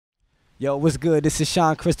Yo, what's good? This is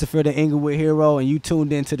Shawn Chrystopher, the Engelwood hero, and you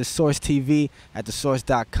tuned in to The Source TV at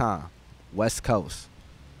thesource.com, West Coast.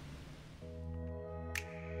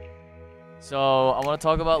 So I want to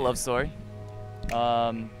talk about Lovestory.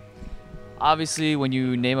 Obviously, when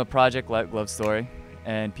you name a project like Lovestory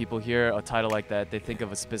and people hear a title like that, they think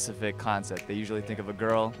of a specific concept. They usually think of a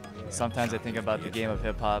girl. Sometimes they think about the game of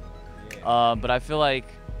hip-hop. But I feel like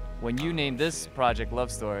when you named this project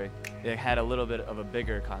Lovestory, it had a little bit of a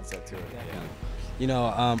bigger concept to it. You know,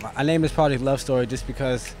 I named this project Lovestory just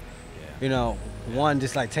because, you know, one,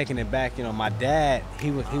 just like taking it back, you know, my dad, he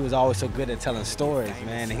was always so good at telling stories,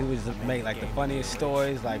 man, and he would make like the funniest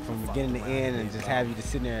stories, like from beginning to end, and just have you just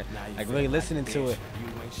sitting there, like really listening to it.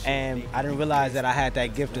 And I didn't realize that I had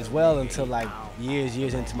that gift as well until like years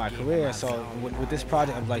into my career. So with this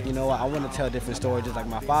project, I'm like, you know what, I want to tell different stories just like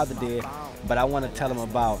my father did, but I want to tell them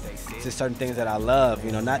about just certain things that I love,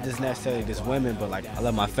 you know, not just necessarily just women, but like I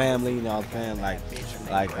love my family, you know what I'm saying, like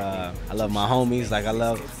I love my homies, like I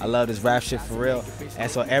love this rap shit for real. And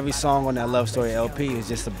so every song on that Lovestory LP is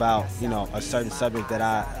just about, you know, a certain subject that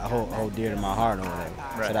I hold dear to my heart or whatever.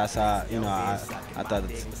 Right. So that's how, you know, I thought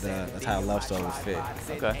the title Lovestory would fit.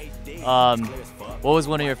 Okay. What was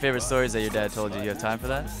one of your favorite stories that your dad told you? You have time for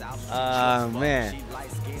that? Man.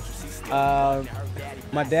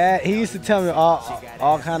 My dad, he used to tell me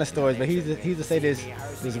all kind of stories, but he used to say this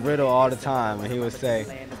riddle all the time, and he would say,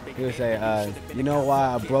 you know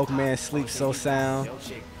why a broke man sleeps so sound?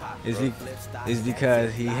 Is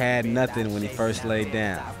because he had nothing when he first laid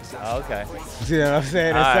down. Oh, okay. You know what I'm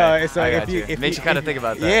saying? Right. So if makes you kind of think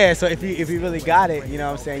about that. Yeah. So if you really got it, you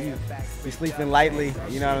know what I'm saying, you sleeping lightly.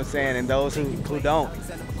 You know what I'm saying? And those who don't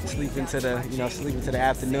sleep into the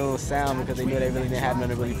afternoon sound because they knew they really didn't have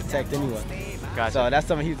nothing to really protect anyway. Gotcha. So that's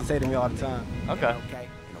something he used to say to me all the time. Okay.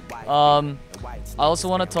 I also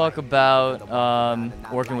want to talk about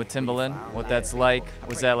working with Timbaland, what that's like.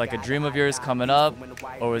 Was that like a dream of yours coming up,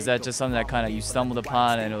 or was that just something that kind of you stumbled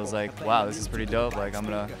upon and it was like, wow, this is pretty dope, like I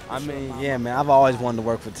mean, yeah, man, I've always wanted to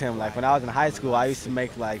work with Tim. Like when I was in high school, I used to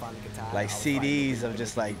make like CDs of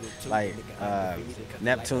just like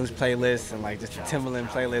Neptune's playlists and like just the Timbaland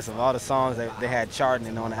playlist of all the songs that they had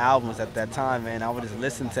charting on the albums at that time, man. I would just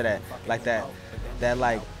listen to that, like that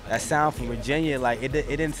sound from Virginia, like it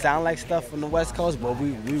didn't sound like stuff from the West Coast, but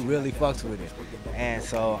we really fucked with it. And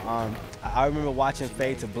so I remember watching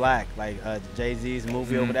Fade to Black, like Jay-Z's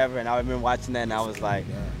movie or whatever, and I remember watching that and I was like,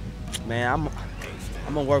 man,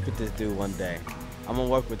 I'm gonna work with this dude one day. I'm gonna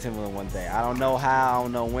work with Timbaland one day. I don't know how, I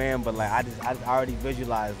don't know when, but like I already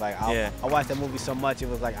visualized, like I watched that movie so much, it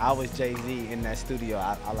was like I was Jay-Z in that studio.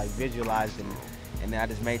 I like visualized it, and then I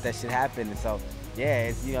just made that shit happen. And so yeah,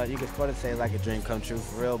 it's, you know, you could sort of say it's like a dream come true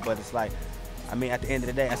for real, but it's like, I mean, at the end of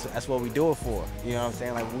the day, that's what we do it for. You know what I'm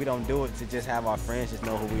saying? Like, we don't do it to just have our friends just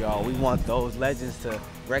know who we are. We want those legends to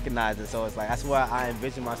recognize it. So it's like, that's where I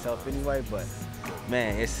envision myself anyway, but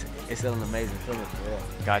man, it's still an amazing feeling for real.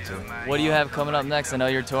 Gotcha. What do you have coming up next? I know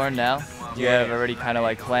you're touring now. Do you have already kind of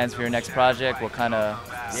like plans for your next project? What kind of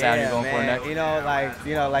sound you're going for next? You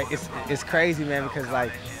know, like it's crazy, man, because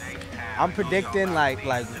like I'm predicting like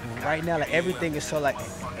right now, like everything is so like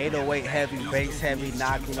 808 heavy, bass heavy,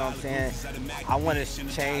 knock, you know what I'm saying? I want to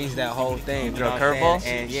change that whole thing. Throw a curveball?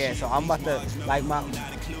 And yeah, so I'm about to, like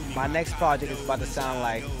my next project is about to sound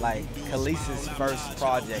like Khalees's first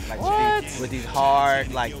project, like with these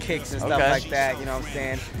hard like kicks and stuff like that, you know what I'm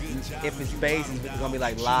saying? If it's bass, it's gonna be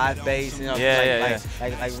like live bass, you know,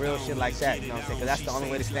 like real shit like that, you know what I'm saying? Because that's the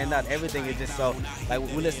only way to stand out. Everything is just so, like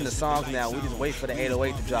we listen to songs now, we just wait for the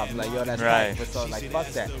 808 to drop, like yo, that's right. But so like fuck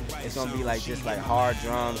that, it's gonna be like just like hard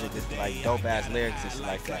drums and just like dope ass lyrics and shit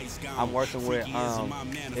like that. I'm working with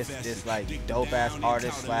this like dope ass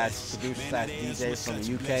artist slash producer slash DJ from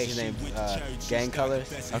the UK. His name's Gang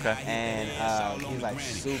Colors. Okay. And he's like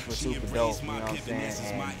super dope, you know what I'm saying?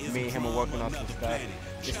 And me and him are working on some stuff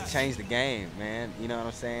just to change the game, man. You know what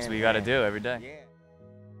I'm saying? That's what you gotta do every day. Yeah.